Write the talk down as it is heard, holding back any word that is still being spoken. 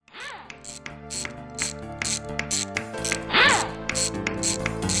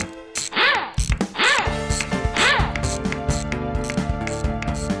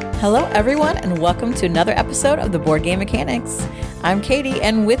Hello, everyone, and welcome to another episode of the Board Game Mechanics. I'm Katie,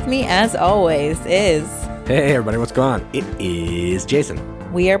 and with me, as always, is... Hey, everybody, what's going on? It is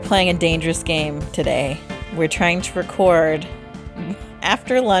Jason. We are playing a dangerous game today. We're trying to record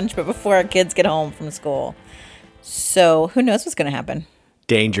after lunch, but before our kids get home from school. So, who knows what's going to happen?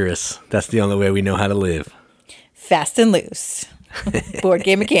 Dangerous. That's the only way we know how to live. Fast and loose. Board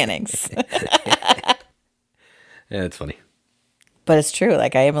Game Mechanics. Yeah, it's funny. But it's true.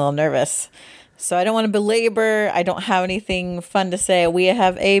 Like, I am a little nervous. So I don't want to belabor. I don't have anything fun to say. We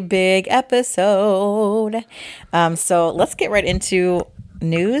have a big episode. So let's get right into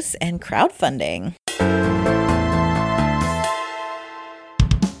news and crowdfunding.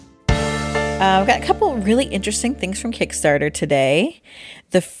 I've got a couple really interesting things from Kickstarter today.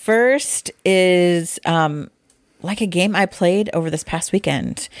 The first is like a game I played over this past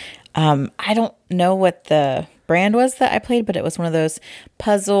weekend. I don't know what the brand was that I played, but it was one of those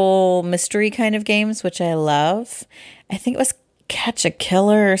puzzle mystery kind of games, which I love. I think it was Catch a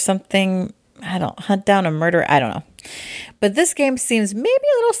Killer or something. Hunt Down a Murderer. I don't know. But this game seems maybe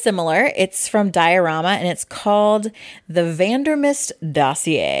a little similar. It's from Diorama, and it's called The Vandermist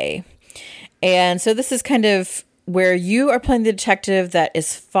Dossier. And so this is kind of where you are playing the detective that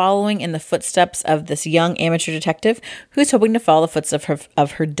is following in the footsteps of this young amateur detective who's hoping to follow the footsteps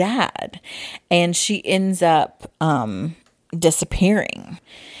of her dad. And she ends up disappearing.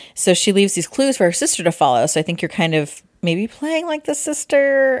 So she leaves these clues for her sister to follow. So I think you're kind of maybe playing like the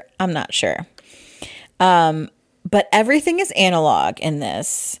sister. I'm not sure. But everything is analog in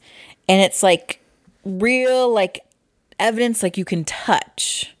this. And it's like real like evidence like you can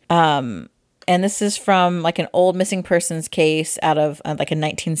touch. And this is from like an old missing persons case out of like a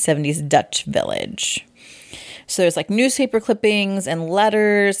 1970s Dutch village. So there's like newspaper clippings and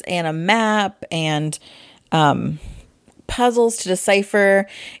letters and a map and puzzles to decipher.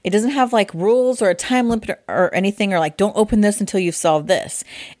 It doesn't have like rules or a time limit or anything or like don't open this until you've solved this.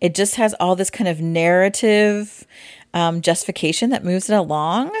 It just has all this kind of narrative justification that moves it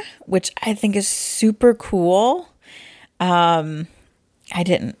along, which I think is super cool.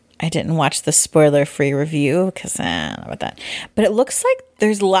 I didn't watch the spoiler-free review because I don't know about that. But it looks like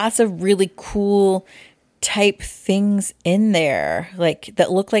there's lots of really cool type things in there, like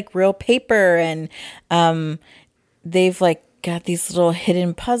that look like real paper, and they've like got these little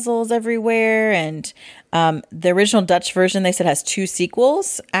hidden puzzles everywhere. And the original Dutch version, they said, has 2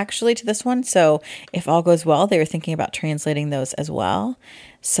 sequels actually to this one. So if all goes well, they were thinking about translating those as well.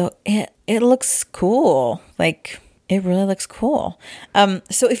 So it looks cool, like. It really looks cool.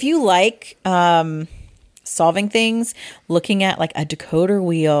 So if you like solving things, looking at like a decoder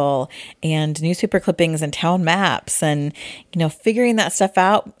wheel and newspaper clippings and town maps and, figuring that stuff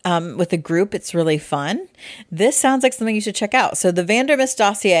out with a group, it's really fun. This sounds like something you should check out. So the Vandermist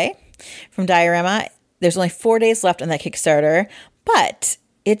Dossier from Diorama, there's only 4 days left on that Kickstarter, but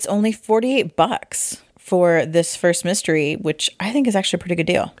it's only $48 for this first mystery, which I think is actually a pretty good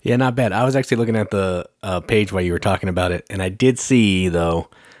deal. Yeah, not bad. I was actually looking at the page while you were talking about it, and I did see, though,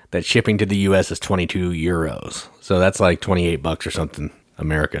 that shipping to the U.S. is 22 euros. So that's like $28 or something,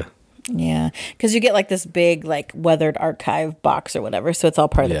 America. Yeah, because you get like this big, like weathered archive box or whatever. So it's all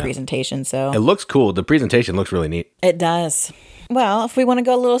part of the presentation. So it looks cool. The presentation looks really neat. It does. Well, if we want to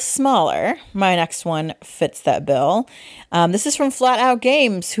go a little smaller, my next one fits that bill. This is from Flat Out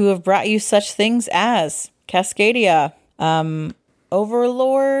Games, who have brought you such things as Cascadia,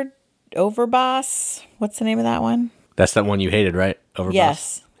 Overlord, Overboss. What's the name of that one? That's that one you hated, right? Overboss?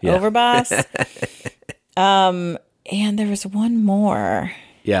 Yes, yeah. Overboss. And there was one more.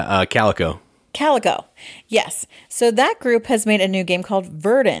 Yeah, Calico. Calico, yes. So that group has made a new game called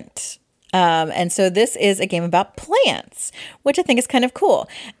Verdant. And so this is a game about plants, which I think is kind of cool.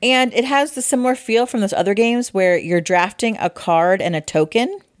 And it has the similar feel from those other games where you're drafting a card and a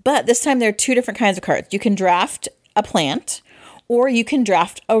token. But this time there are 2 different kinds of cards. You can draft a plant or you can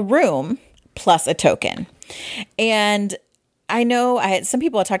draft a room plus a token. And I know some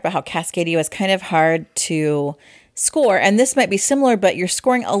people have talked about how Cascadia is kind of hard to score, and this might be similar, but you're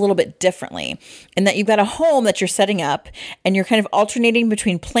scoring a little bit differently in that you've got a home that you're setting up and you're kind of alternating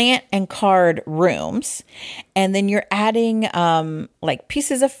between plant and card rooms, and then you're adding like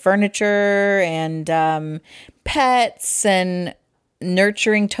pieces of furniture and pets and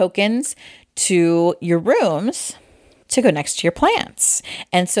nurturing tokens to your rooms to go next to your plants.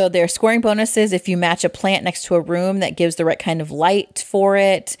 And so there are scoring bonuses if you match a plant next to a room that gives the right kind of light for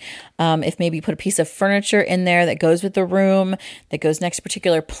it. If maybe you put a piece of furniture in there that goes with the room, that goes next to a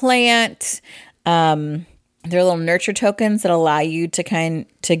particular plant. They're little nurture tokens that allow you to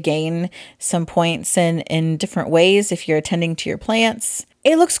gain some points in different ways if you're attending to your plants.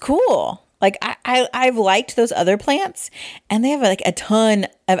 It looks cool. Like I've liked those other plants, and they have like a ton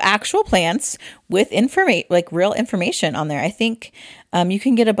of actual plants with like real information on there. I think you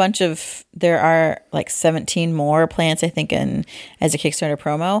can get a bunch of. There are like 17 more plants, I think, as a Kickstarter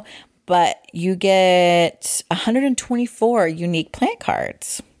promo, but you get 124 unique plant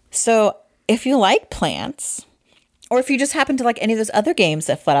cards. So if you like plants, or if you just happen to like any of those other games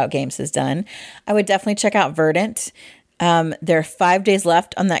that Flat Out Games has done, I would definitely check out Verdant. There are 5 days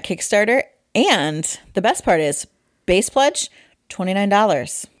left on that Kickstarter. And the best part is base pledge,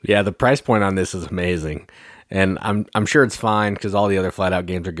 $29. Yeah, the price point on this is amazing. And I'm sure it's fine because all the other Flat Out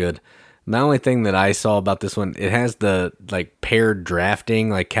games are good. The only thing that I saw about this one, it has the like paired drafting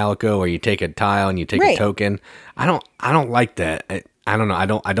like Calico, where you take a tile and you take a token. I don't like that. I don't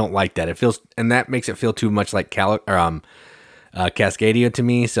know. I don't like that. It feels, and that makes it feel too much like Cascadia to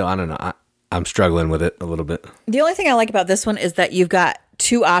me. So I don't know. I'm struggling with it a little bit. The only thing I like about this one is that you've got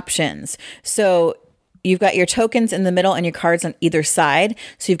 2 options. So you've got your tokens in the middle and your cards on either side.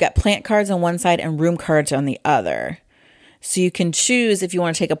 So you've got plant cards on one side and room cards on the other. So you can choose if you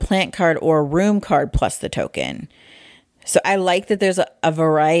want to take a plant card or a room card plus the token. So I like that there's a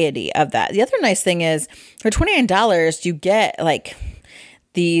variety of that. The other nice thing is for $29, you get like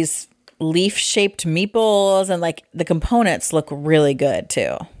these leaf-shaped meeples, and like the components look really good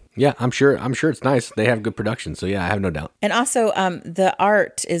too. Yeah, I'm sure it's nice. They have good production, so yeah, I have no doubt. And also, the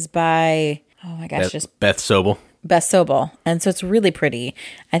art is by Beth Sobel. Beth Sobel, and so it's really pretty.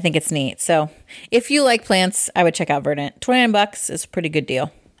 I think it's neat. So if you like plants, I would check out Verdant. $29 is a pretty good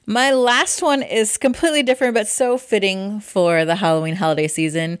deal. My last one is completely different, but so fitting for the Halloween holiday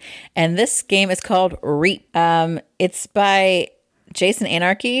season. And this game is called Reap. It's by Jason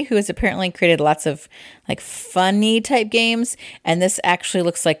Anarchy, who has apparently created lots of like funny type games, and this actually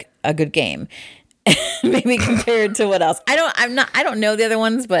looks like a good game. Maybe compared to what else? I don't know the other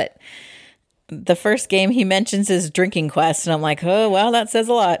ones, but the first game he mentions is Drinking Quest, and I'm like, oh well, that says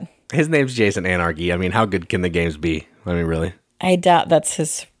a lot. His name's Jason Anarchy. I mean, how good can the games be? I mean, really? I doubt that's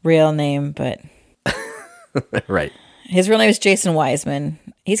his real name, but right. His real name is Jason Wiseman.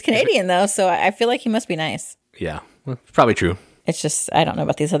 He's Canadian though, so I feel like he must be nice. Yeah, well, it's probably true. It's just, I don't know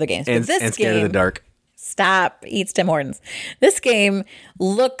about these other games. And, but this and Scared game, of the Dark. Stop, eats Tim Hortons. This game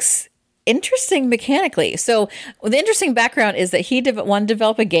looks interesting mechanically. So the interesting background is that he wanted to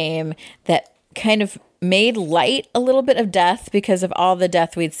develop a game that kind of made light a little bit of death because of all the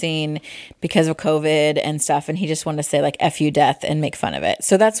death we'd seen because of COVID and stuff. And he just wanted to say like F you death and make fun of it.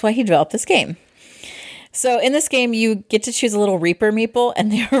 So that's why he developed this game. So in this game, you get to choose a little Reaper meeple,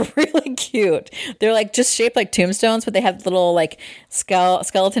 and they're really cute. They're like just shaped like tombstones, but they have little like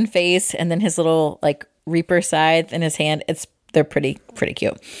skeleton face, and then his little like Reaper scythe in his hand. They're pretty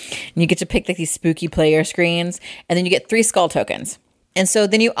cute. And you get to pick like these spooky player screens, and then you get 3 skull tokens. And so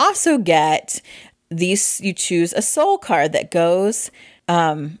then you also get these. You choose a soul card that goes.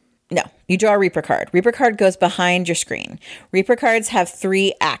 No, you draw a Reaper card. Reaper card goes behind your screen. Reaper cards have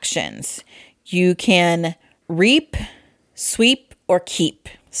 3 actions. You can reap, sweep, or keep.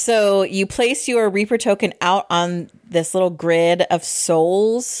 So you place your Reaper token out on this little grid of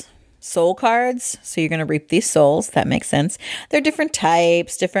soul cards. So you're going to reap these souls. That makes sense. They're different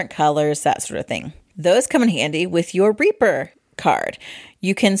types, different colors, that sort of thing. Those come in handy with your Reaper card.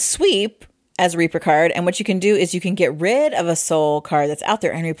 You can sweep as a Reaper card, and what you can do is you can get rid of a soul card that's out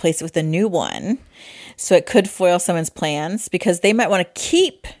there and replace it with a new one. So it could foil someone's plans because they might want to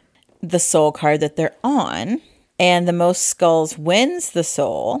keep the soul card that they're on, and the most skulls wins the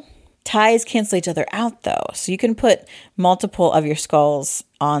soul. Ties cancel each other out though, so you can put multiple of your skulls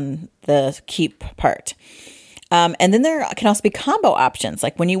on the keep part. And then there can also be combo options,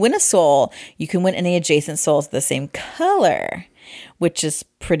 like when you win a soul, you can win any adjacent souls of the same color, which is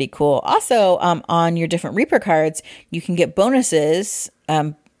pretty cool. Also, on your different Reaper cards, you can get bonuses,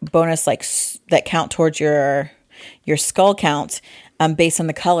 bonus like that count towards your skull count. Based on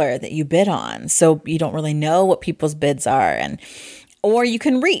the color that you bid on. So you don't really know what people's bids are. Or you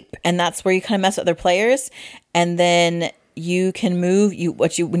can reap, and that's where you kind of mess with other players. And then you can move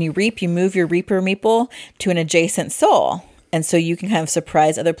when you reap, you move your Reaper meeple to an adjacent soul. And so you can kind of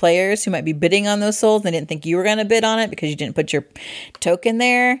surprise other players who might be bidding on those souls. They didn't think you were going to bid on it because you didn't put your token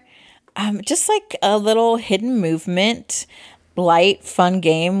there. Just like a little hidden movement, light, fun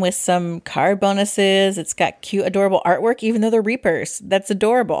game with some card bonuses. It's got cute, adorable artwork, even though they're Reapers. That's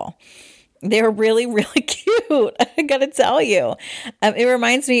adorable. They were really, really cute. I gotta tell you. It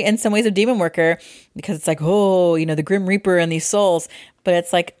reminds me in some ways of Demon Worker because it's like, oh, the Grim Reaper and these souls, but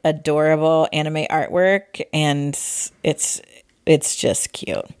it's like adorable anime artwork and it's just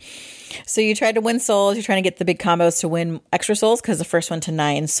cute. So you try to win souls. You're trying to get the big combos to win extra souls because the first one to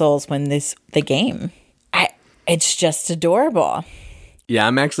 9 souls win the game. It's just adorable. Yeah,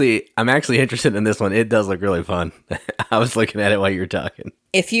 I'm actually interested in this one. It does look really fun. I was looking at it while you were talking.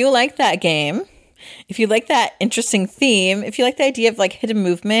 If you like that game, if you like that interesting theme, if you like the idea of like hidden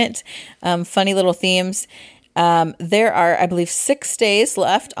movement, funny little themes, there are, I believe, 6 days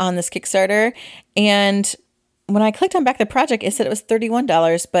left on this Kickstarter. And when I clicked on Back the Project, it said it was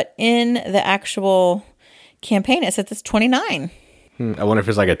 $31, but in the actual campaign, it said it's $29. I wonder if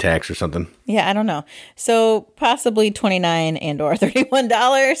it's like a tax or something. Yeah, I don't know. So possibly $29 and or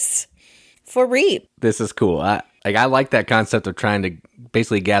 $31 for Reap. This is cool. I like that concept of trying to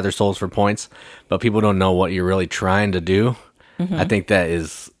basically gather souls for points, but people don't know what you're really trying to do. Mm-hmm. I think that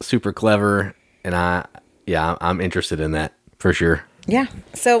is super clever, and I'm interested in that for sure. Yeah.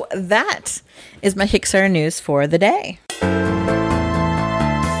 So that is my Kickstarter news for the day.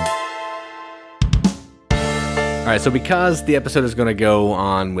 All right, so because the episode is going to go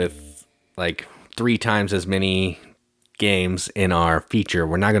on with like 3 times as many games in our feature,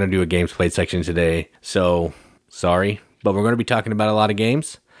 we're not going to do a games played section today. So sorry, but we're going to be talking about a lot of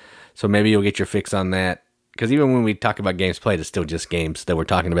games. So maybe you'll get your fix on that. Because even when we talk about games played, it's still just games that we're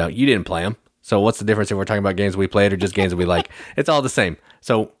talking about. You didn't play them. So what's the difference if we're talking about games we played or just games that we like? It's all the same.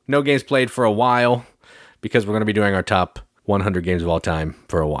 So no games played for a while because we're going to be doing our top 100 games of all time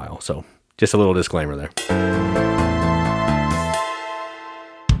for a while. So just a little disclaimer there.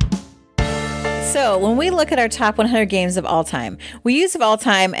 So when we look at our top 100 games of all time, we use of all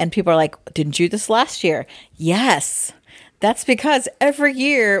time and people are like, didn't you do this last year? Yes. That's because every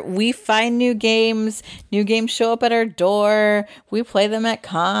year we find new games show up at our door, we play them at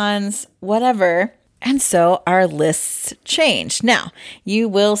cons, whatever. And so our lists change. Now, you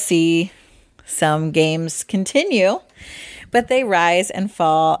will see some games continue, but they rise and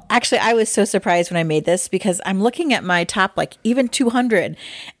fall. Actually, I was so surprised when I made this because I'm looking at my top, like even 200,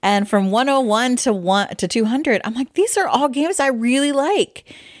 and from 101 to 200, I'm like, these are all games I really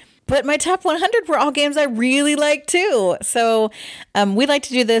like. But my top 100 were all games I really like too. So we like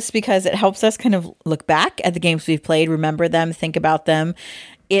to do this because it helps us kind of look back at the games we've played, remember them, think about them.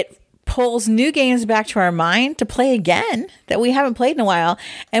 It pulls new games back to our mind to play again that we haven't played in a while.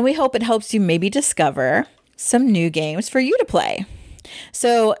 And we hope it helps you maybe discover some new games for you to play.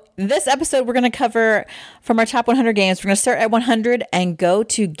 So this episode, we're going to cover from our top 100 games. We're going to start at 100 and go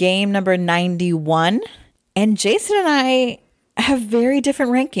to game number 91. And Jason and I have very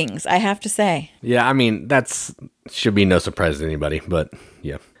different rankings, I have to say. Yeah, I mean, that's should be no surprise to anybody, but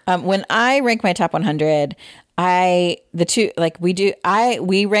yeah. When I rank my top 100, we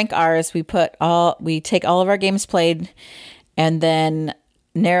rank ours. We take all of our games played and then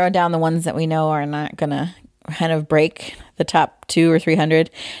narrow down the ones that we know are not going to kind of break the top 200 or 300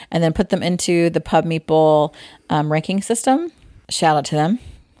 and then put them into the Pub Meeple ranking system. Shout out to them.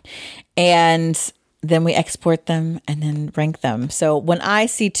 And then we export them and then rank them. So when I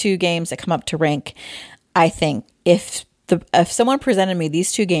see 2 games that come up to rank, I think if someone presented me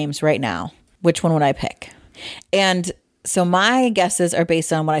these 2 games right now, which one would I pick? And so my guesses are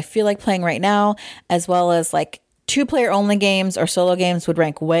based on what I feel like playing right now, as well as like 2-player only games or solo games would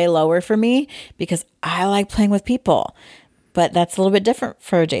rank way lower for me because I like playing with people. But that's a little bit different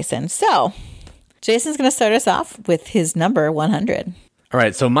for Jason. So Jason's going to start us off with his number 100. All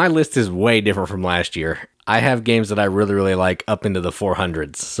right, so my list is way different from last year. I have games that I really, really like up into the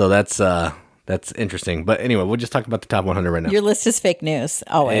 400s. So that's interesting. But anyway, we'll just talk about the top 100 right now. Your list is fake news,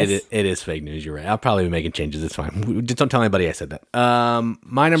 always. It is fake news, you're right. I'll probably be making changes. It's fine. Just don't tell anybody I said that.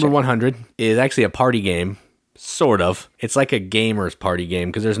 My number 100 is actually a party game, sort of. It's like a gamer's party game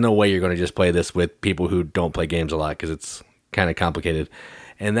because there's no way you're going to just play this with people who don't play games a lot because it's kind of complicated.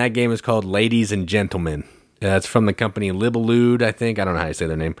 And that game is called Ladies and Gentlemen. It's from the company Libellude, I think. I don't know how you say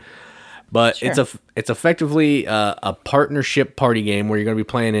their name. But sure. It's effectively a partnership party game where you're going to be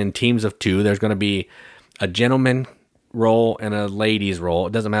playing in teams of 2. There's going to be a gentleman role and a ladies role.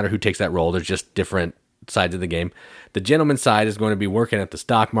 It doesn't matter who takes that role. There's just different sides of the game. The gentleman side is going to be working at the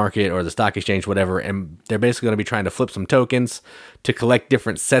stock market or the stock exchange, whatever, and they're basically going to be trying to flip some tokens to collect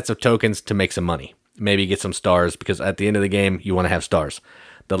different sets of tokens to make some money. Maybe get some stars because at the end of the game, you want to have stars.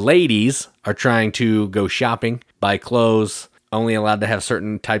 The ladies are trying to go shopping, buy clothes, only allowed to have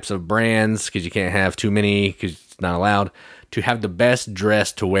certain types of brands because you can't have too many because it's not allowed, to have the best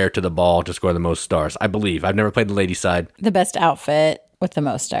dress to wear to the ball to score the most stars, I believe. I've never played the ladies' side. The best outfit. with the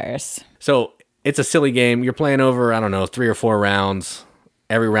most stars. So it's a silly game. You're playing over, I don't know, 3 or 4 rounds.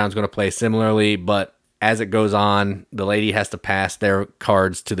 Every round's going to play similarly, but as it goes on, the lady has to pass their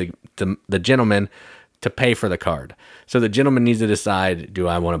cards to the gentleman to pay for the card. So the gentleman needs to decide, do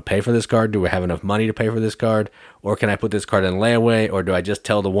I want to pay for this card? Do I have enough money to pay for this card? Or can I put this card in layaway? Or do I just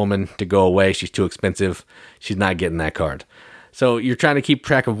tell the woman to go away? She's too expensive. She's not getting that card. So you're trying to keep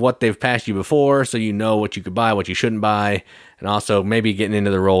track of what they've passed you before, so you know what you could buy, what you shouldn't buy, and also maybe getting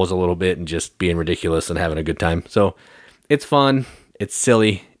into the roles a little bit and just being ridiculous and having a good time. So it's fun, it's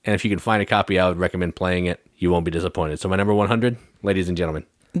silly, and if you can find a copy, I would recommend playing it. You won't be disappointed. So my number 100, ladies and gentlemen.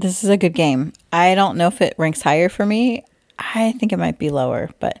 This is a good game. I don't know if it ranks higher for me. I think it might be lower,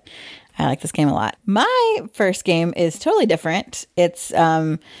 but I like this game a lot. My first game is totally different. It's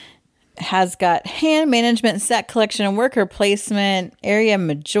has got hand management, set collection, and worker placement, area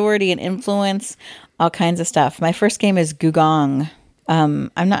majority and influence, all kinds of stuff. My first game is Gugong.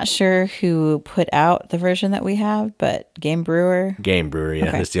 I'm not sure who put out the version that we have, but Game Brewer. Game Brewer, yeah.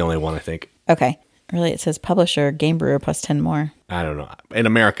 Okay. That's the only one, I think. Okay. Really, it says publisher, Game Brewer plus 10 more. I don't know. In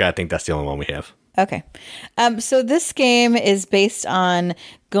America, I think that's the only one we have. Okay. So this game is based on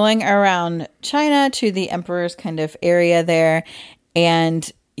going around China to the emperor's kind of area there,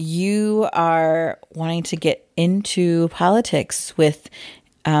 and you are wanting to get into politics with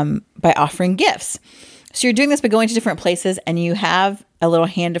by offering gifts. So you're doing this by going to different places, and you have a little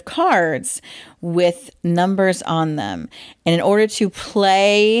hand of cards with numbers on them. And in order to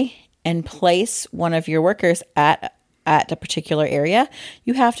play and place one of your workers at a particular area,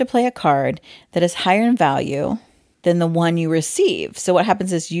 you have to play a card that is higher in value than the one you receive. So what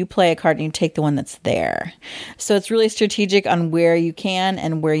happens is you play a card and you take the one that's there. So it's really strategic on where you can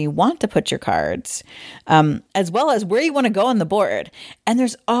and where you want to put your cards, as well as where you want to go on the board. And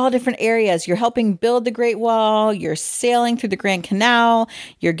there's all different areas. You're helping build the Great Wall. You're sailing through the Grand Canal.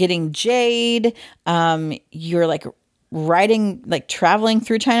 You're getting jade. You're like riding, like traveling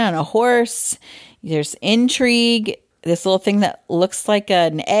through China on a horse. There's intrigue. This little thing that looks like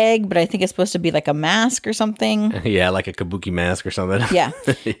an egg, but I think it's supposed to be like a mask or something. Yeah, like a kabuki mask or something. Yeah.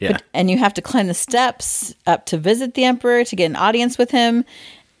 Yeah. And you have to climb the steps up to visit the emperor, to get an audience with him,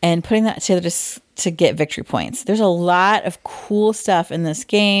 and putting that together to get victory points. There's a lot of cool stuff in this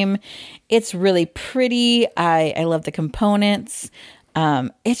game. It's really pretty. I love the components.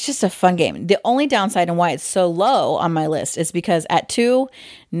 It's just a fun game. The only downside and why it's so low on my list is because at 2,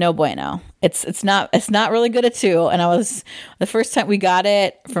 no bueno. It's not really good at 2. And the first time we got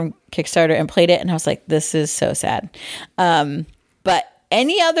it from Kickstarter and played it, and I was like, this is so sad. But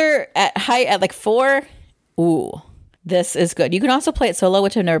any other at like 4, ooh, this is good. You can also play it solo,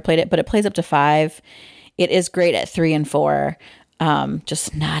 which I've never played it, but it plays up to 5. It is great at 3 and 4,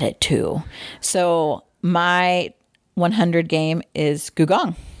 just not at 2. So my 100 game is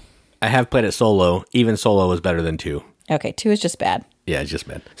Gugong. I have played it solo. Even solo is better than 2. Okay, 2 is just bad. Yeah, it's just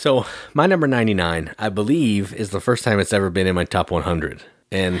bad. So my number 99, I believe, is the first time it's ever been in my top 100.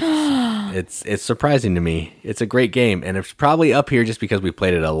 And it's surprising to me. It's a great game, and it's probably up here just because we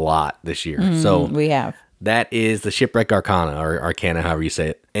played it a lot this year. So We have. that is the Shipwreck Arcana, or Arcana, however you say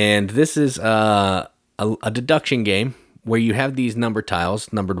it. And this is a deduction game where you have these number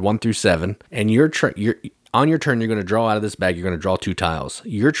tiles, numbered 1 through 7, and you're on your turn, you're going to draw out of this bag, you're going to draw 2 tiles.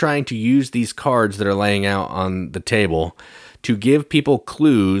 You're trying to use these cards that are laying out on the table to give people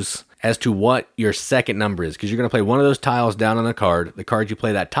clues as to what your second number is, because you're going to play one of those tiles down on the card. The card you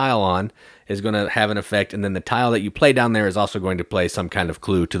play that tile on is going to have an effect, and then the tile that you play down there is also going to play some kind of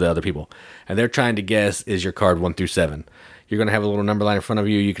clue to the other people. And they're trying to guess, is your card 1 through 7. You're going to have a little number line in front of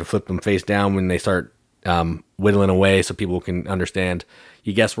you. You can flip them face down when they start whittling away so people can understand.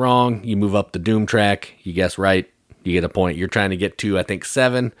 You guess wrong, you move up the doom track. You guess right, you get a point. You're trying to get to, I think,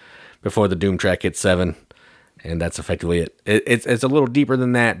 7 before the doom track hits 7. And that's effectively it. It's a little deeper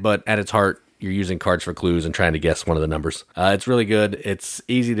than that, but at its heart, you're using cards for clues and trying to guess one of the numbers. It's really good. It's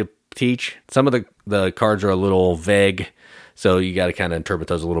easy to teach. Some of the cards are a little vague, so you got to kind of interpret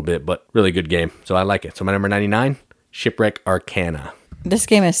those a little bit, but really good game. So I like it. So my number 99, Shipwreck Arcana. This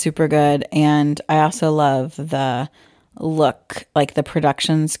game is super good, and I also love the look. Like, the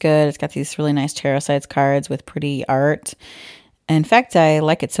production's good. It's got these really nice Tarot Sides cards with pretty art. In fact, I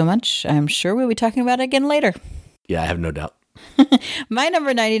like it so much, I'm sure we'll be talking about it again later. Yeah, I have no doubt. My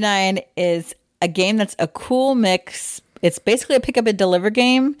number 99 is a game that's a cool mix. It's basically a pick up and deliver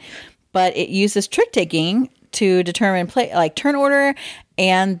game, but it uses trick taking to determine turn order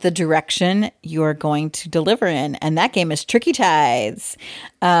and the direction you're going to deliver in. And that game is Tricky Tides.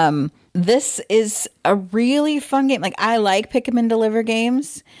 This is a really fun game. Like, I like pick up and deliver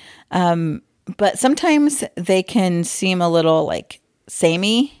games. But sometimes they can seem a little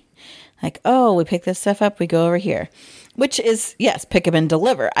samey. Like, oh, we pick this stuff up, we go over here. Which is, yes, pick up and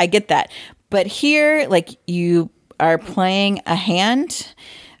deliver. I get that. But here, like, you are playing a hand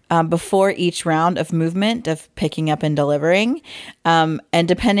before each round of movement of picking up and delivering. And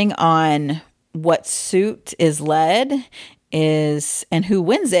depending on what suit is led and who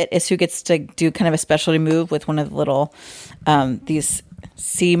wins it is who gets to do kind of a specialty move with one of the little, these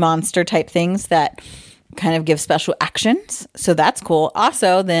sea monster type things that kind of give special actions. So that's cool.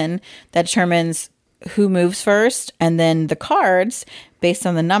 Also, then that determines who moves first, and then the cards based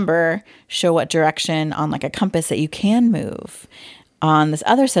on the number show what direction on like a compass that you can move on this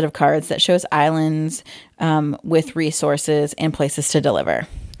other set of cards that shows islands with resources and places to deliver.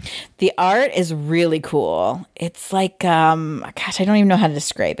 The art is really cool. It's like gosh, I don't even know how to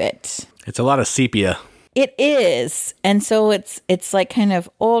describe it. It's a lot of sepia. It is. And so it's like kind of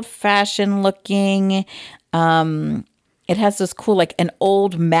old fashioned looking. It has this cool, like an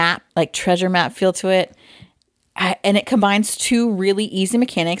old map, like treasure map feel to it. And it combines two really easy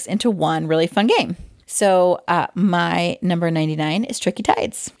mechanics into one really fun game. So my number 99 is Tricky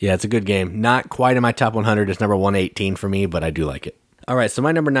Tides. Yeah, it's a good game. Not quite in my top 100. It's number 118 for me, but I do like it. All right, so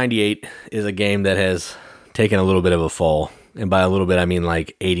my number 98 is a game that has taken a little bit of a fall. And by a little bit, I mean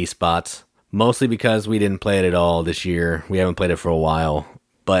like 80 spots. Mostly because we didn't play it at all this year. We haven't played it for a while.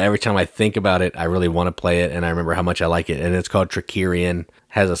 But every time I think about it, I really want to play it, and I remember how much I like it. And it's called Trickerion.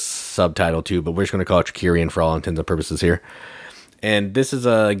 Has a subtitle too, but we're just going to call it Trickerion for all intents and purposes here. And this is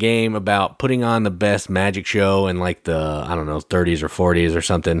a game about putting on the best magic show in like the, I don't know, 30s or 40s or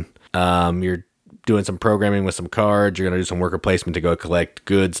something. You're doing some programming with some cards. You're going to do some worker placement to go collect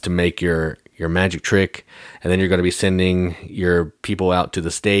goods to make your magic trick, and then you're going to be sending your people out to the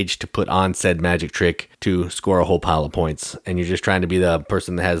stage to put on said magic trick to score a whole pile of points. And you're just trying to be the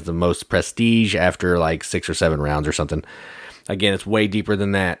person that has the most prestige after like 6 or 7 rounds or something. Again, it's way deeper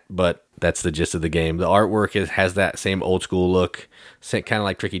than that, but that's the gist of the game. The artwork has that same old school look, kind of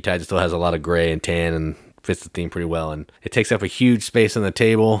like Tricky Tides. It still has a lot of gray and tan and fits the theme pretty well. And it takes up a huge space on the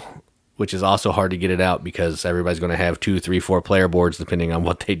table, which is also hard to get it out because everybody's going to have 2, 3, 4 player boards depending on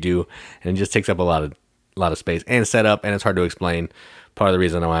what they do, and it just takes up a lot of space and setup, and it's hard to explain. Part of the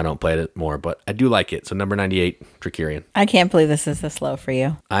reason why I don't play it more, but I do like it. So number 98, Trickerion. I can't believe this is this low for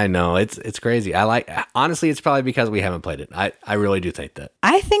you. I know it's crazy. Honestly, it's probably because we haven't played it. I really do think that.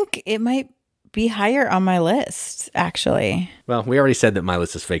 I think it might be higher on my list, actually. Well, we already said that my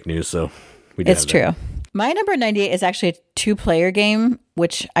list is fake news, so we do. It's true. My number 98 is actually a 2-player game,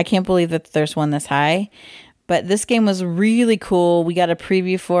 which I can't believe that there's one this high. But this game was really cool. We got a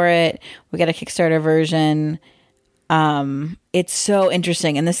preview for it. We got a Kickstarter version. It's so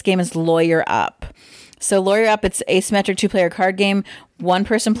interesting. And this game is Lawyer Up. So Lawyer Up, it's asymmetric 2-player card game. One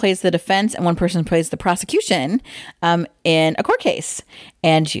person plays the defense and one person plays the prosecution in a court case.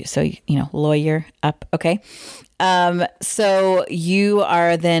 And Lawyer Up. Okay. So you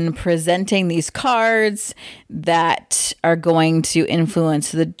are then presenting these cards that are going to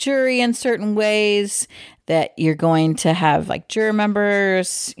influence the jury in certain ways, that you're going to have like juror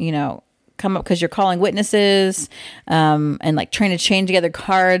members, come up because you're calling witnesses, and like trying to chain together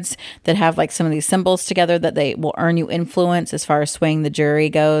cards that have like some of these symbols together that they will earn you influence as far as swaying the jury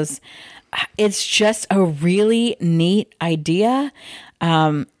goes. It's just a really neat idea.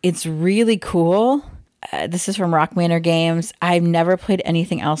 It's really cool. This is from Rock Manor Games. I've never played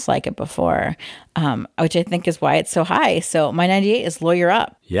anything else like it before, which I think is why it's so high. So my 98 is Lawyer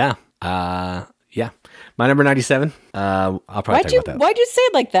Up. Yeah. Yeah. My number 97. I'll probably talk about that. Why'd you say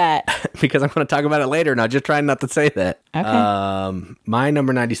it like that? Because I'm going to talk about it later, and I'll just try not to say that. Okay. My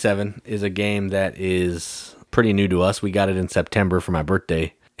number 97 is a game that is pretty new to us. We got it in September for my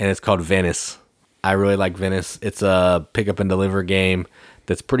birthday, and it's called Venice. I really like Venice. It's a pick up and deliver game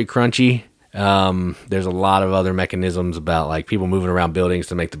that's pretty crunchy. There's a lot of other mechanisms about like people moving around buildings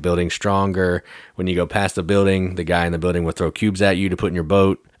to make the building stronger. When you go past the building, the guy in the building will throw cubes at you to put in your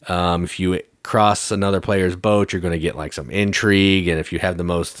boat. If you cross another player's boat, you're going to get like some intrigue. And if you have the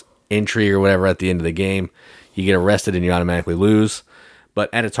most intrigue or whatever at the end of the game, you get arrested and you automatically lose.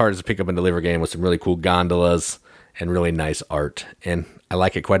 But at its heart, it's a pick up and deliver game with some really cool gondolas and really nice art. And I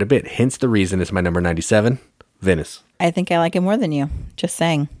like it quite a bit. Hence the reason it's my number 97, Venice. I think I like it more than you. Just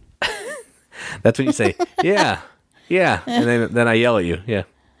saying. That's what you say. Yeah. Yeah. And then I yell at you. Yeah.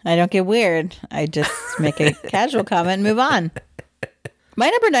 I don't get weird. I just make a casual comment and move on. My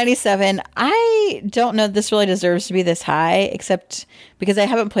number 97, I don't know if this really deserves to be this high, except because I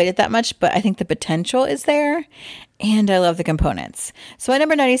haven't played it that much, but I think the potential is there, and I love the components. So my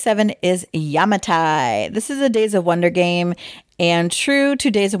number 97 is Yamatai. This is a Days of Wonder game, and true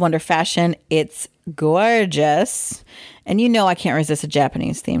to Days of Wonder fashion, it's gorgeous. And you know I can't resist a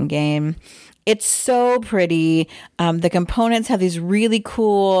Japanese-themed game. It's so pretty. The components have these really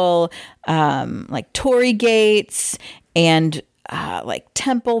cool, like torii gates and like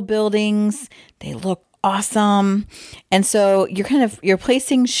temple buildings. They look awesome. And so you're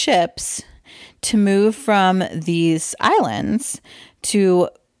placing ships to move from these islands to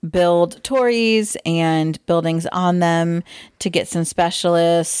build tories and buildings on them, to get some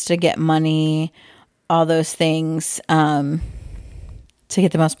specialists, to get money, all those things, to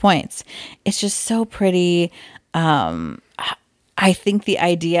get the most points. It's just so pretty. I think the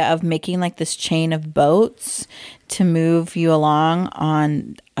idea of making like this chain of boats to move you along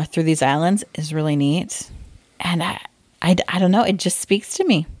on through these islands is really neat. And I don't know, it just speaks to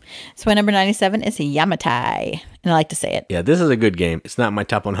me. So my number 97 is Yamatai, and I like to say it. Yeah, this is a good game. It's not my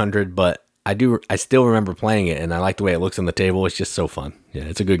top 100, but I still remember playing it, and I like the way it looks on the table. It's just so fun. Yeah,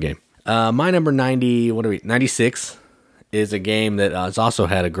 it's a good game. My number 96 is a game that has also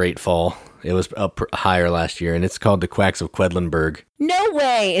had a great fall. It was up higher last year, and it's called The Quacks of Quedlinburg. No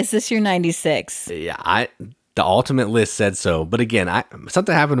way is this your 96. Yeah, the ultimate list said so. But again,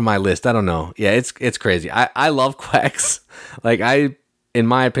 something happened to my list. I don't know. Yeah, it's crazy. I love Quacks. In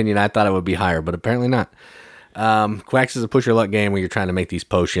my opinion, I thought it would be higher, but apparently not. Quacks is a push your luck game where you're trying to make these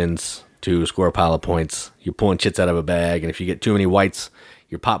potions to score a pile of points. You're pulling chits out of a bag, and if you get too many whites,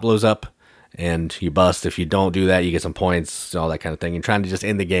 your pot blows up, and you bust. If you don't do that, you get some points, all that kind of thing. You're trying to just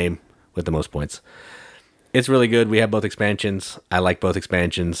end the game with the most points. It's really good. We have both expansions. I like both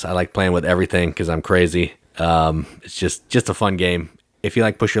expansions. I like playing with everything because I'm crazy. It's just a fun game. If you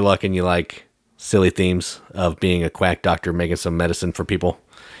like push your luck and you like silly themes of being a quack doctor making some medicine for people,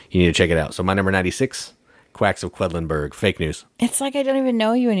 you need to check it out. So my number 96, Quacks of Quedlinburg. Fake news. It's like I don't even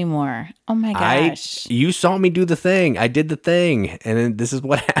know you anymore. Oh my gosh. You saw me do the thing. I did the thing. And then this is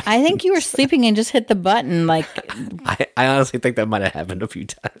what happened. I think you were sleeping and just hit the button. Like, I honestly think that might have happened a few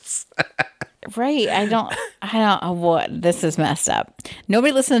times. Right. I don't what this is messed up.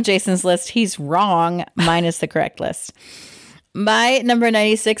 Nobody listened to Jason's list. He's wrong. Mine is the correct list. My number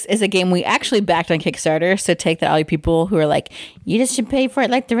 96 is a game we actually backed on Kickstarter. So take that, all you people who are like, you just should pay for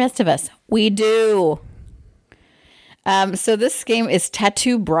it like the rest of us. We do. So this game is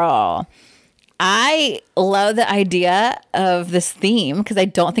Tattoo Brawl. I love the idea of this theme because I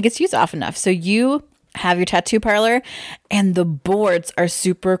don't think it's used often enough. So you have your tattoo parlor and the boards are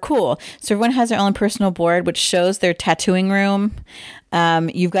super cool. So everyone has their own personal board, which shows their tattooing room.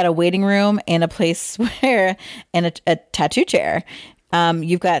 You've got a waiting room and a place where, and a tattoo chair.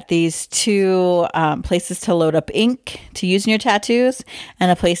 You've got these two places to load up ink to use in your tattoos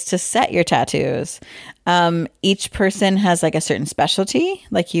and a place to set your tattoos. Each person has like a certain specialty,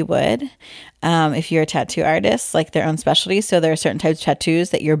 like you would if you're a tattoo artist, like their own specialty. So there are certain types of tattoos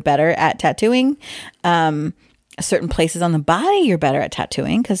that you're better at tattooing. Certain places on the body you're better at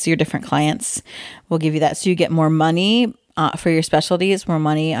tattooing because your different clients will give you that. So you get more money for your specialties, more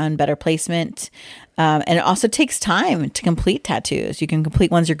money on better placement. And it also takes time to complete tattoos. You can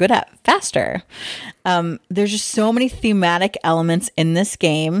complete ones you're good at faster. There's just so many thematic elements in this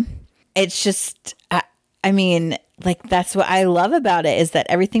game. It's just, I mean, like that's what I love about it is that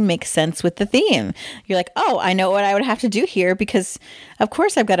everything makes sense with the theme. You're like, oh, I know what I would have to do here because of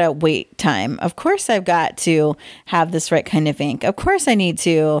course I've got to wait time. Of course I've got to have this right kind of ink. Of course I need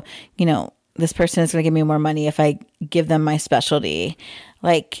to, this person is going to give me more money if I give them my specialty.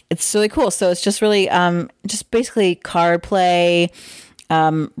 Like, it's really cool. So it's just really just basically card play,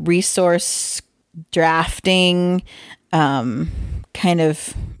 resource drafting, kind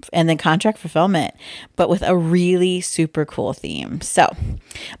of, and then contract fulfillment, but with a really super cool theme. So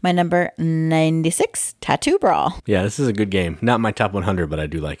my number 96, Tattoo Brawl. Yeah, this is a good game. Not my top 100, but I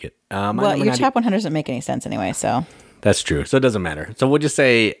do like it. Well, your top 100 doesn't make any sense anyway, so. That's true. So it doesn't matter. So we'll just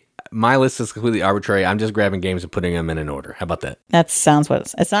say my list is completely arbitrary. I'm just grabbing games and putting them in an order. How about that? That sounds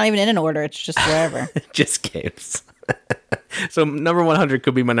what it's not even in an order. It's just wherever. Just games. So number 100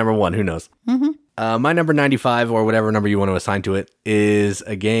 could be my number one. Who knows? Mm-hmm. My number 95 or whatever number you want to assign to it is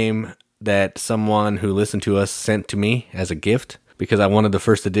a game that someone who listened to us sent to me as a gift because I wanted the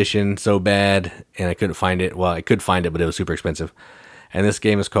first edition so bad and I couldn't find it. Well, I could find it, but it was super expensive. And this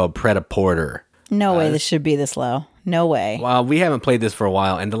game is called Pret-a-Porter. No way this should be this low. No way. Well, we haven't played this for a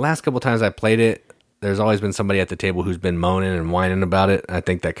while, and the last couple times I played it, there's always been somebody at the table who's been moaning and whining about it. I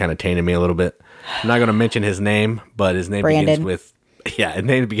think that kind of tainted me a little bit. I'm not going to mention his name, but his name Brandon. begins with Yeah, and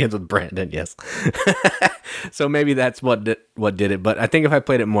then it begins with Brandon. Yes. So maybe that's what did it. But I think if I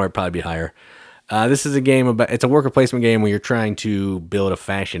played it more, it'd probably be higher. This is a game it's a worker placement game where you're trying to build a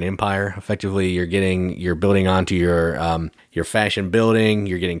fashion empire. Effectively, you're building onto your fashion building.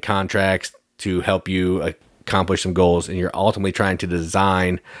 You're getting contracts to help you accomplish some goals, and you're ultimately trying to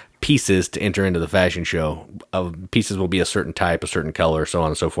design pieces to enter into the fashion show. Pieces will be a certain type, a certain color, so on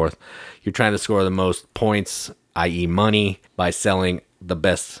and so forth. You're trying to score the most points, i.e. money, by selling the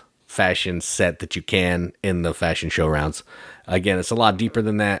best fashion set that you can in the fashion show rounds. Again, it's a lot deeper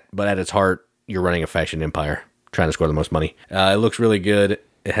than that, but at its heart, you're running a fashion empire, trying to score the most money. It looks really good.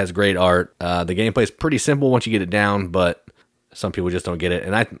 It has great art. The gameplay is pretty simple once you get it down, but some people just don't get it.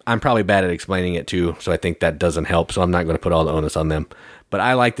 And I'm probably bad at explaining it too, so I think that doesn't help. So I'm not going to put all the onus on them. But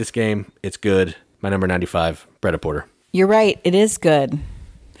I like this game. It's good. My number 95, Bread Porter. You're right. It is good.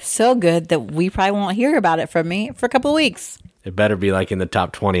 So good that we probably won't hear about it from me for a couple of weeks. It better be like in the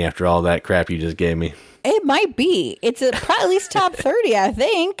top 20 after all that crap you just gave me. It might be. It's probably at least top 30, I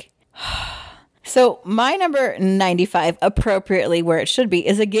think. So my number 95, appropriately where it should be,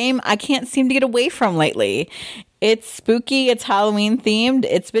 is a game I can't seem to get away from lately. It's spooky. It's Halloween themed.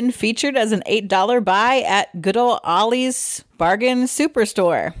 It's been featured as an $8 buy at good old Ollie's Bargain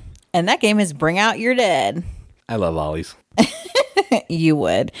Superstore. And that game is Bring Out Your Dead. I love Ollie's. You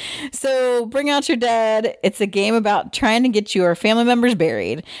would. So Bring Out Your Dead. It's a game about trying to get your family members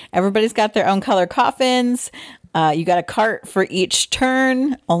buried. Everybody's got their own color coffins. You got a cart for each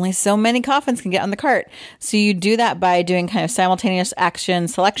turn. Only so many coffins can get on the cart. So you do that by doing kind of simultaneous action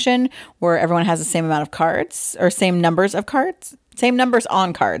selection where everyone has the same amount of cards or same numbers of cards. Same numbers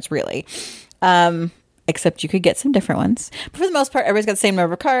on cards, really. Except you could get some different ones. But for the most part, everybody's got the same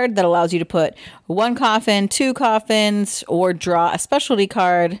number of card that allows you to put one coffin, two coffins, or draw a specialty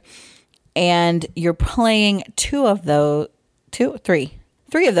card. And you're playing three of those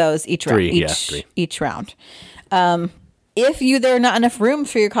each round. Each round. If there are not enough room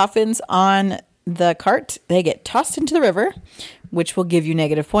for your coffins on the cart, they get tossed into the river, which will give you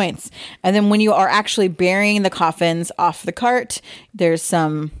negative points. And then when you are actually burying the coffins off the cart, there's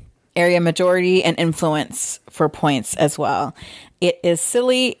some area majority and influence for points as well. It is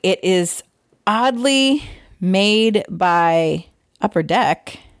silly. It is oddly made by Upper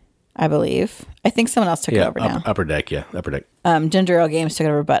Deck, I believe. I think someone else took it over now. Upper Deck. Ginger Ale Games took it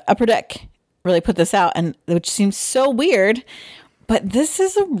over, but Upper Deck really put this out, and which seems so weird. But this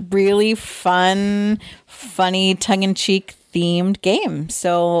is a really funny, tongue-in-cheek themed game.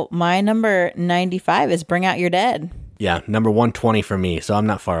 So my number 95 is Bring Out Your Dead. Yeah, number 120 for me, so I'm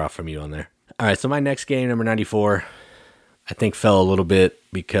not far off from you on there. All right, so my next game, number 94, I think fell a little bit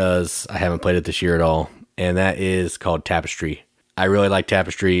because I haven't played it this year at all, and that is called Tapestry. I really like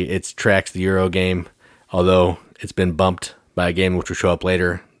Tapestry. It's Trax the Euro game, although it's been bumped by a game which will show up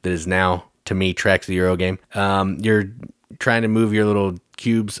later that is now, to me, Trax the Euro game. You're trying to move your little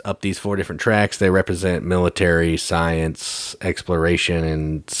cubes up these 4 different tracks. They represent military, science, exploration,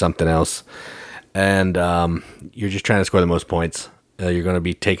 and something else. And you're just trying to score the most points. You're going to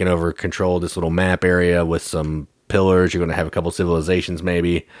be taking over control of this little map area with some pillars. You're going to have a couple civilizations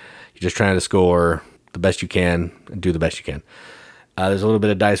maybe. You're just trying to score the best you can and do the best you can. There's a little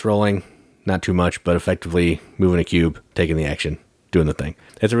bit of dice rolling. Not too much, but effectively moving a cube, taking the action, doing the thing.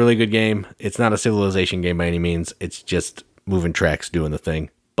 It's a really good game. It's not a civilization game by any means. It's just moving tracks, doing the thing.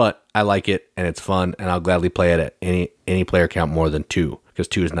 But I like it, and it's fun, and I'll gladly play it at any player count more than 2, because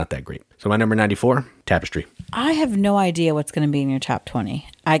 2 is not that great. So my number 94, Tapestry. I have no idea what's going to be in your top 20.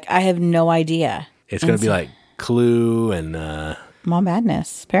 I have no idea. It's going to be like Clue and Mall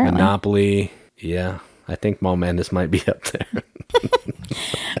Madness, apparently. Monopoly. Yeah, I think Mall Madness might be up there.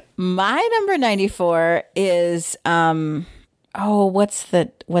 My number 94 is what's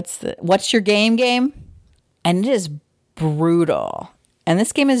your game? And it is brutal. And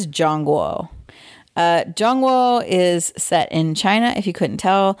this game is Zhongguo. Zhongguo is set in China, if you couldn't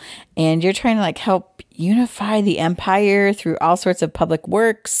tell, and you're trying to help unify the empire through all sorts of public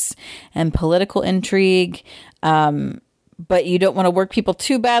works and political intrigue. But you don't want to work people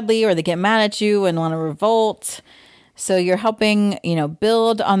too badly or they get mad at you and want to revolt. So you're helping,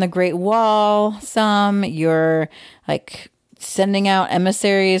 build on the Great Wall some. You're sending out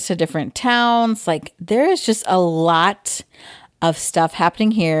emissaries to different towns. There is just a lot of stuff happening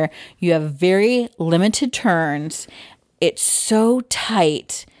here. You have very limited turns. It's so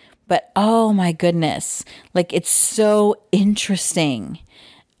tight, but oh my goodness. It's so interesting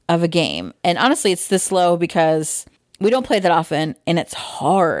of a game. And honestly, it's this low because we don't play that often and it's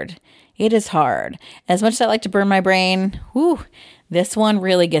hard. It is hard. As much as I like to burn my brain, this one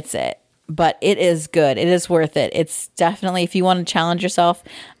really gets it. but it is good. It is worth it. It's definitely, if you want to challenge yourself,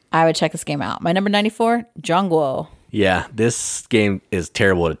 I would check this game out. My number 94, Jonguo. Yeah, this game is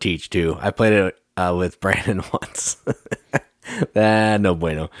terrible to teach too. I played it with Brandon once. No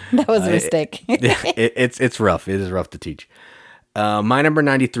bueno. That was a mistake. It's rough. It is rough to teach. My number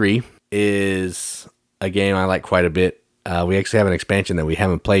 93 is a game I like quite a bit. We actually have an expansion that we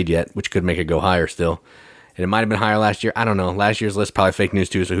haven't played yet, which could make it go higher still. And it might have been higher last year. I don't know. Last year's list probably fake news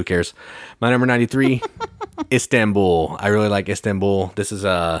too, so who cares? My number 93, Istanbul. I really like Istanbul. This is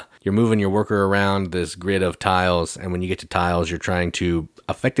you're moving your worker around this grid of tiles, and when you get to tiles, you're trying to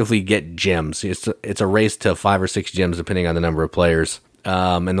effectively get gems. It's a race to 5 or 6 gems depending on the number of players.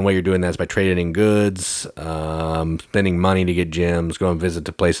 And the way you're doing that is by trading in goods, spending money to get gems, go and visit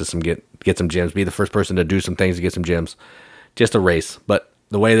to places to get some gems, be the first person to do some things to get some gems. Just a race. But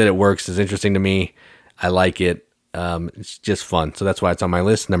the way that it works is interesting to me. I like it. It's just fun. So that's why it's on my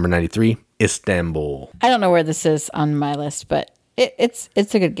list. Number 93, Istanbul. I don't know where this is on my list, but it's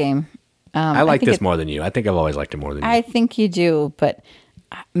a good game. I like this more than you. I think I've always liked it more than you. I think you do, but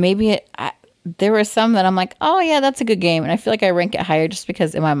maybe there were some that I'm like, oh yeah, that's a good game. And I feel like I rank it higher just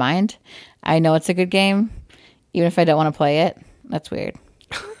because in my mind, I know it's a good game, even if I don't want to play it. That's weird.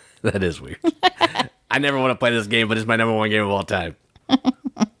 That is weird. I never want to play this game, but it's my number 1 game of all time.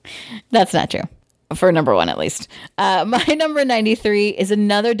 That's not true. For number 1, at least. My number 93 is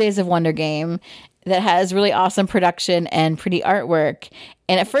another Days of Wonder game that has really awesome production and pretty artwork.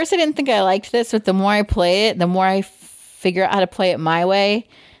 And at first I didn't think I liked this, but the more I play it, the more I figure out how to play it my way,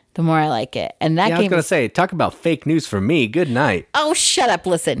 the more I like it. And that game, I was going to say, talk about fake news for me. Good night. Oh, shut up.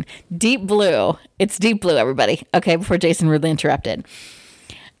 Listen. Deep Blue. It's Deep Blue, everybody. Okay, before Jason rudely interrupted.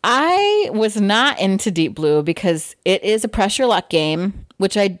 I was not into Deep Blue because it is a pressure luck game,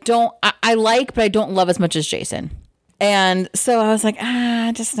 which I like, but I don't love as much as Jason. And so I was like,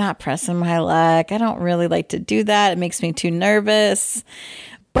 just not pressing my luck. I don't really like to do that. It makes me too nervous.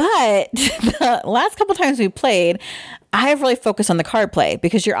 But the last couple times we played, I have really focused on the card play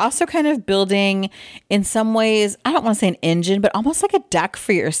because you're also kind of building, in some ways, I don't want to say an engine, but almost like a deck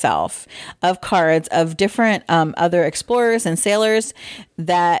for yourself of cards of different other explorers and sailors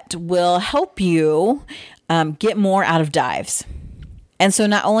that will help you get more out of dives. And so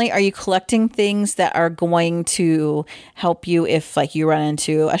not only are you collecting things that are going to help you if like you run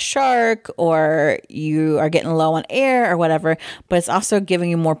into a shark or you are getting low on air or whatever, but it's also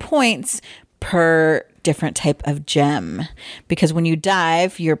giving you more points per different type of gem. Because when you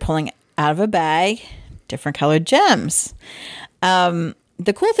dive, you're pulling out of a bag different colored gems.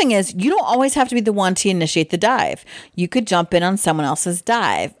 The cool thing is you don't always have to be the one to initiate the dive. You could jump in on someone else's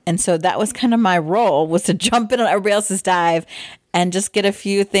dive. And so that was kind of my role, was to jump in on everybody else's dive and just get a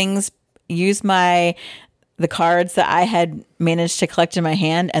few things, use the cards that I had managed to collect in my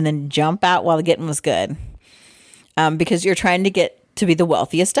hand and then jump out while the getting was good. Because you're trying to get to be the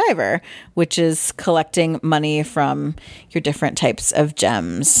wealthiest diver, which is collecting money from your different types of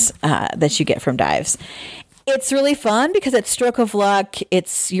gems that you get from dives. It's really fun because it's stroke of luck.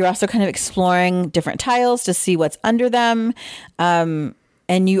 You're also kind of exploring different tiles to see what's under them.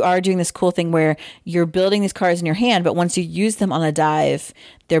 And you are doing this cool thing where you're building these cards in your hand, but once you use them on a dive,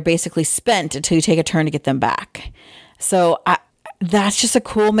 they're basically spent until you take a turn to get them back. So that's just a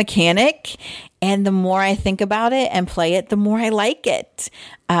cool mechanic. And the more I think about it and play it, the more I like it.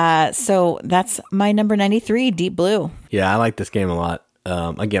 So that's my number 93, Deep Blue. Yeah, I like this game a lot.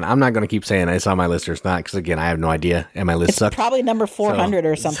 Again, I'm not going to keep saying it's on my list or it's not, because again, I have no idea, and my list sucks. Probably number 400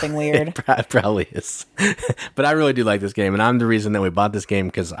 or something weird. It probably is. But I really do like this game, and I'm the reason that we bought this game,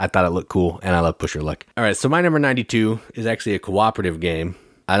 because I thought it looked cool, and I love Pusher Luck. All right, so my number 92 is actually a cooperative game.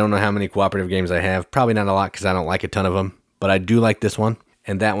 I don't know how many cooperative games I have. Probably not a lot, because I don't like a ton of them, but I do like this one,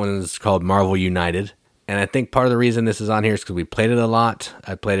 and that one is called Marvel United. And I think part of the reason this is on here is because we played it a lot.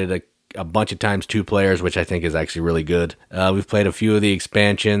 I played it a bunch of times, 2 players, which I think is actually really good. We've played a few of the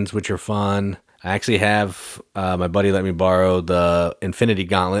expansions, which are fun. I actually have my buddy let me borrow the Infinity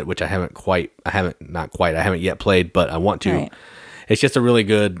Gauntlet, which I haven't yet played, but I want to. Right. It's just a really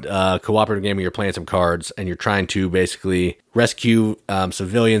good cooperative game where you're playing some cards and you're trying to basically rescue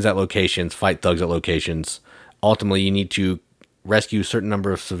civilians at locations, fight thugs at locations. Ultimately, you need to rescue a certain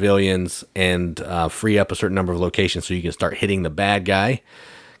number of civilians and free up a certain number of locations so you can start hitting the bad guy.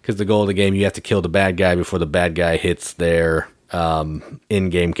 Because the goal of the game, you have to kill the bad guy before the bad guy hits their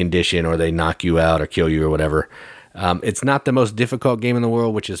in-game condition, or they knock you out or kill you or whatever. It's not the most difficult game in the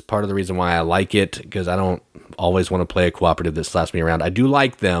world, which is part of the reason why I like it, because I don't always want to play a cooperative that slaps me around. I do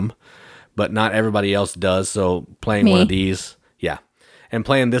like them, but not everybody else does, so playing one of these, yeah. And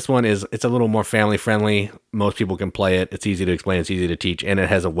playing this one it's a little more family friendly. Most people can play it. It's easy to explain. It's easy to teach. And it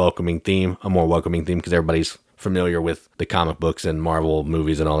has a more welcoming theme because everybody's familiar with the comic books and Marvel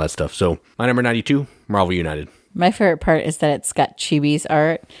movies and all that stuff. So my number 92, Marvel United. My favorite part is that it's got Chibi's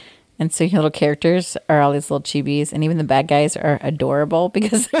art. And so your little characters are all these little Chibis. And even the bad guys are adorable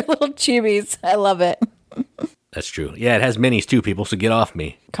because they're little Chibis. I love it. That's true. Yeah, it has minis too, people. So get off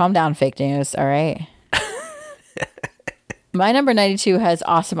me. Calm down, fake news. All right. My number 92 has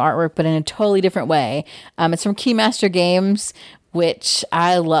awesome artwork, but in a totally different way. It's from Keymaster Games, which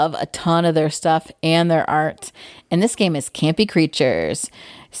I love a ton of their stuff and their art. And this game is Campy Creatures.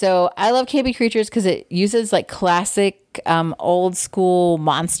 So I love Campy Creatures because it uses like classic old school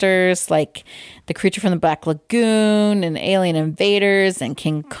monsters like the creature from the Black Lagoon and Alien Invaders and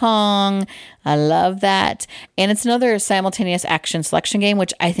King Kong. I love that. And it's another simultaneous action selection game,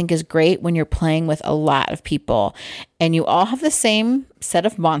 which I think is great when you're playing with a lot of people. And you all have the same set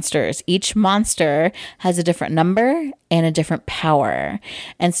of monsters. Each monster has a different number and a different power.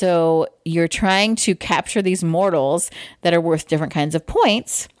 And so you're trying to capture these mortals that are worth different kinds of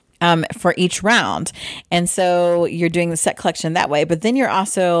points for each round. And so you're doing the set collection that way, but then you're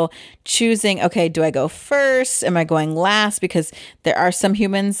also choosing, okay, do I go first? Am I going last? Because there are some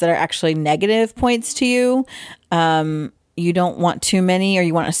humans that are actually negative points to you. You don't want too many, or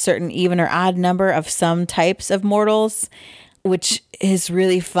you want a certain even or odd number of some types of mortals, which is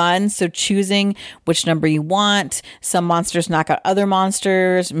really fun. So choosing which number you want. Some monsters knock out other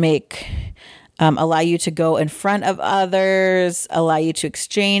monsters, allow you to go in front of others, allow you to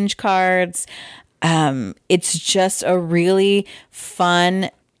exchange cards. It's just a really fun,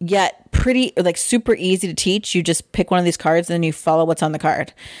 yet pretty, like super easy to teach. You just pick one of these cards and then you follow what's on the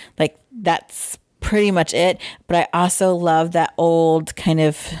card. Like that's pretty much it. But I also love that old kind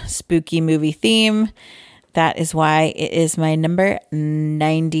of spooky movie theme. That is why it is my number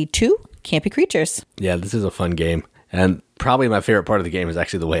 92, Campy Creatures. Yeah, this is a fun game. And probably my favorite part of the game is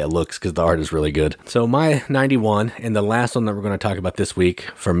actually the way it looks because the art is really good. So my 91, and the last one that we're going to talk about this week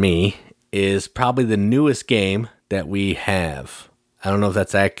for me, is probably the newest game that we have. I don't know if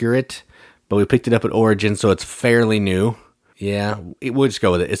that's accurate, but we picked it up at Origin, so it's fairly new. Yeah, we'll just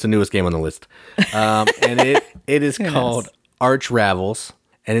go with it. It's the newest game on the list. And it is called Arch Ravels,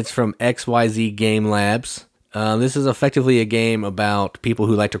 and it's from XYZ Game Labs. This is effectively a game about people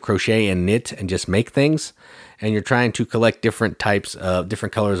who like to crochet and knit and just make things. And you're trying to collect different types of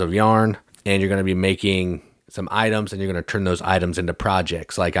different colors of yarn. And you're going to be making some items, and you're going to turn those items into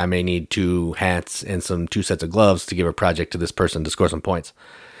projects. Like I may need 2 hats and 2 sets of gloves to give a project to this person to score some points.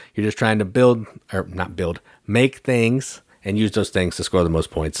 You're just trying to make things and use those things to score the most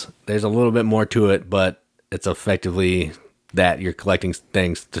points. There's a little bit more to it, but it's effectively that you're collecting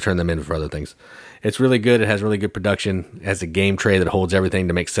things to turn them in for other things. It's really good. It has really good production. It has a game tray that holds everything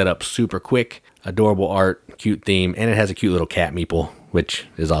to make setup super quick. Adorable art, cute theme, and it has a cute little cat meeple, which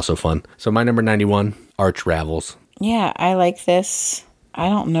is also fun. So my number 91, Arch Ravels. Yeah, I like this. I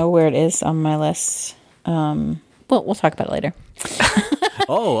don't know where it is on my list. Well, we'll talk about it later.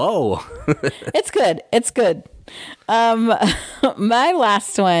 Oh. It's good. It's good. My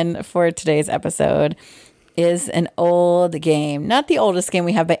last one for today's episode is an old game. Not the oldest game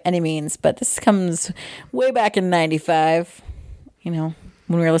we have by any means, but this comes way back in 95. You know,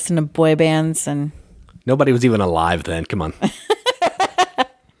 when we were listening to boy bands and... Nobody was even alive then. Come on.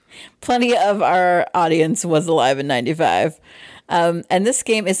 Plenty of our audience was alive in 95. And this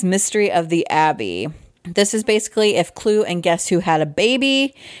game is Mystery of the Abbey. This is basically if Clue and Guess Who had a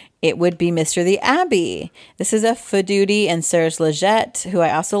baby, it would be Mr. the Abbey. This is a Fadudi and Serge Leggett, who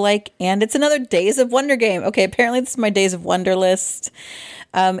I also like. And it's another Days of Wonder game. Okay, apparently this is my Days of Wonder list.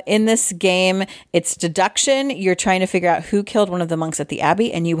 In this game, it's deduction. You're trying to figure out who killed one of the monks at the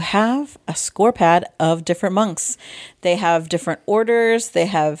Abbey, and you have a score pad of different monks. They have different orders. They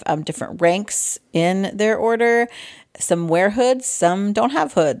have different ranks in their order. Some wear hoods, some don't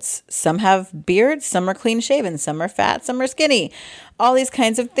have hoods. Some have beards, some are clean shaven, some are fat, some are skinny. All these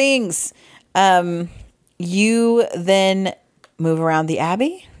kinds of things. You then move around the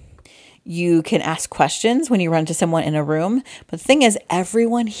Abbey. You can ask questions when you run to someone in a room. But the thing is,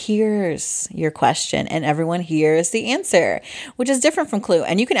 everyone hears your question and everyone hears the answer, which is different from Clue.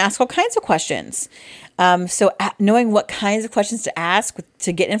 And you can ask all kinds of questions. So knowing what kinds of questions to ask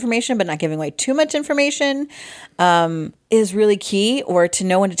to get information, but not giving away too much information, is really key. Or to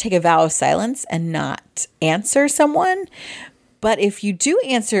know when to take a vow of silence and not answer someone. But if you do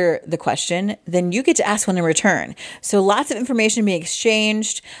answer the question, then you get to ask one in return. So lots of information being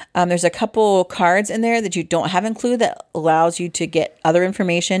exchanged. There's a couple cards in there that you don't have in Clue that allows you to get other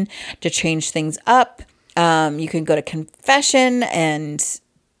information to change things up. You can go to confession and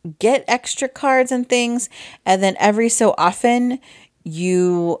get extra cards and things. And then every so often,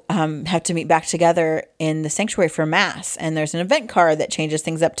 you have to meet back together in the sanctuary for mass. And there's an event card that changes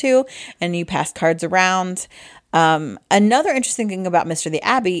things up too. And you pass cards around. Another interesting thing about Mystery of the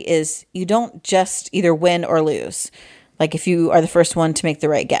Abbey is you don't just either win or lose. Like if you are the first one to make the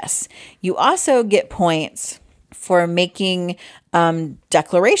right guess. You also get points for making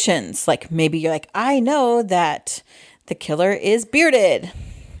declarations. Like maybe you're like, I know that the killer is bearded.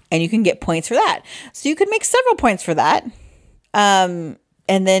 And you can get points for that. So you could make several points for that. And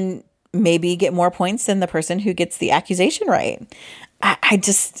then maybe get more points than the person who gets the accusation right.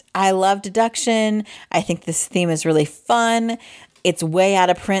 I love deduction. I think this theme is really fun. It's way out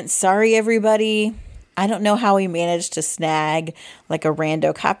of print. Sorry, everybody. I don't know how we managed to snag like a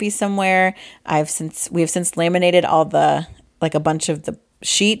rando copy somewhere. We have since laminated all a bunch of the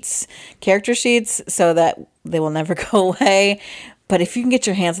sheets, character sheets, so that they will never go away. But if you can get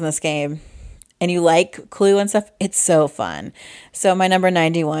your hands on this game and you like Clue and stuff, it's so fun. So my number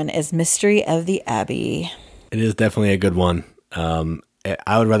 91 is Mystery of the Abbey. It is definitely a good one.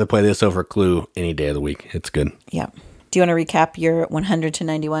 I would rather play this over Clue any day of the week. It's good. Yeah. Do you want to recap your 100 to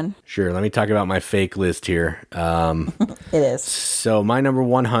 91? Sure. Let me talk about my fake list here. It is. So my number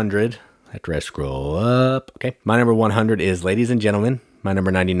 100, after I scroll up. Okay. My number 100 is Ladies and Gentlemen. My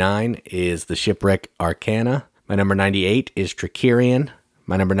number 99 is The Shipwreck Arcana. My number 98 is Trickerion.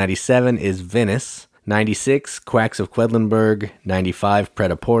 My number 97 is Venice. 96, Quacks of Quedlinburg. 95,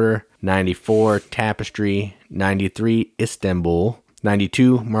 Pret-a-Porter. 94, Tapestry. 93, Istanbul.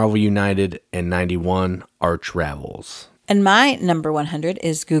 92, Marvel United. And 91, Arch Ravels. And my number 100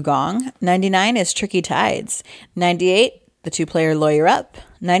 is Gugong. 99 is Tricky Tides. 98, The Two-Player Lawyer Up.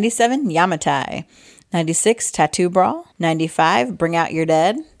 97, Yamatai. 96, Tattoo Brawl. 95, Bring Out Your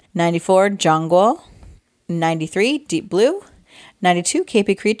Dead. 94, Jonguol. 93, Deep Blue. 92,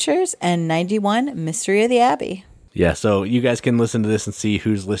 KP Creatures. And 91, Mystery of the Abbey. Yeah, so you guys can listen to this and see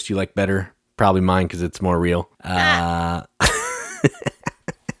whose list you like better. Probably mine because it's more real.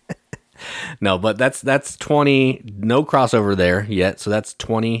 No, but that's 20, no crossover there yet. So that's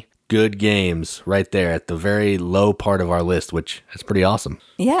 20 good games right there at the very low part of our list, which is pretty awesome.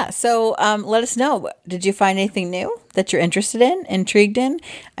 Yeah. So let us know. Did you find anything new that you're interested in, intrigued in?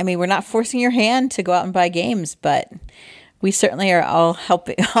 I mean, we're not forcing your hand to go out and buy games, but we certainly are all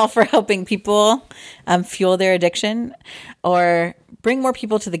for helping people fuel their addiction or bring more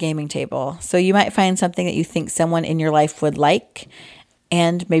people to the gaming table. So you might find something that you think someone in your life would like,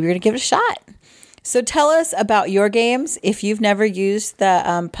 and maybe you're going to give it a shot. So tell us about your games. If you've never used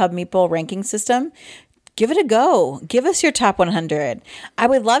the Pub Meeple ranking system, give it a go. Give us your top 100. I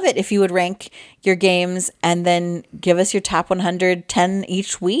would love it if you would rank your games and then give us your top 110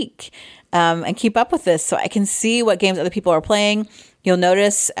 each week, and keep up with this so I can see what games other people are playing. You'll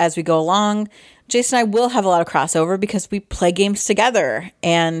notice as we go along, Jason and I will have a lot of crossover because we play games together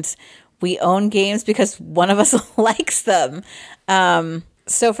and we own games because one of us likes them.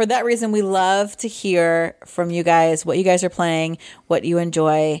 So for that reason, we love to hear from you guys, what you guys are playing, what you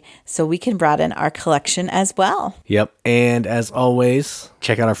enjoy, so we can broaden our collection as well. Yep. And as always,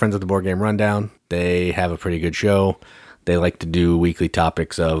 check out our friends at the Board Game Rundown. They have a pretty good show. They like to do weekly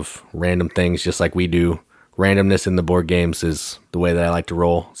topics of random things just like we do. Randomness in the board games is the way that I like to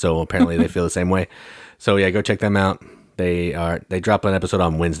roll. So apparently they feel the same way. So yeah, go check them out. They drop an episode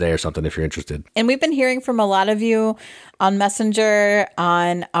on Wednesday or something if you're interested. And we've been hearing from a lot of you on Messenger,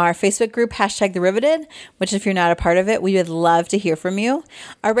 on our Facebook group, #TheRiveted, which if you're not a part of it, we would love to hear from you.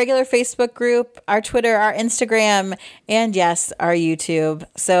 Our regular Facebook group, our Twitter, our Instagram, and yes, our YouTube.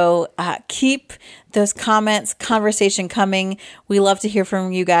 So keep those comments, conversation coming. We love to hear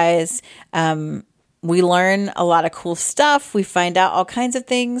from you guys. We learn a lot of cool stuff. We find out all kinds of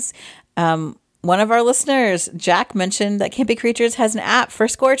things. One of our listeners, Jack, mentioned that Campy Creatures has an app for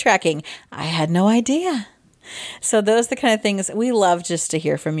score tracking. I had no idea. So those are the kind of things we love just to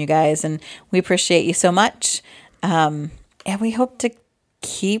hear from you guys, and we appreciate you so much. And we hope to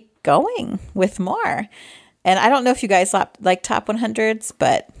keep going with more. And I don't know if you guys like top 100s,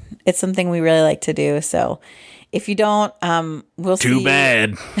 but it's something we really like to do. So if you don't, we'll see. Too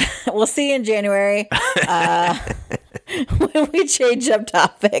bad. We'll see you in January when we change up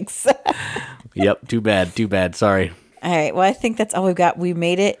topics. Yep, too bad. Sorry. All right, well, I think that's all we've got. We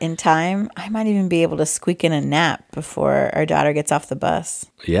made it in time. I might even be able to squeak in a nap before our daughter gets off the bus.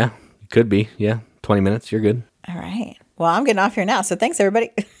 Yeah, could be. Yeah, 20 minutes, you're good. All right. Well, I'm getting off here now, so thanks,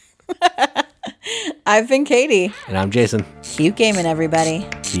 everybody. I've been Katie. And I'm Jason. Keep gaming, everybody.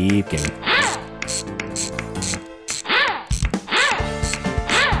 Keep gaming.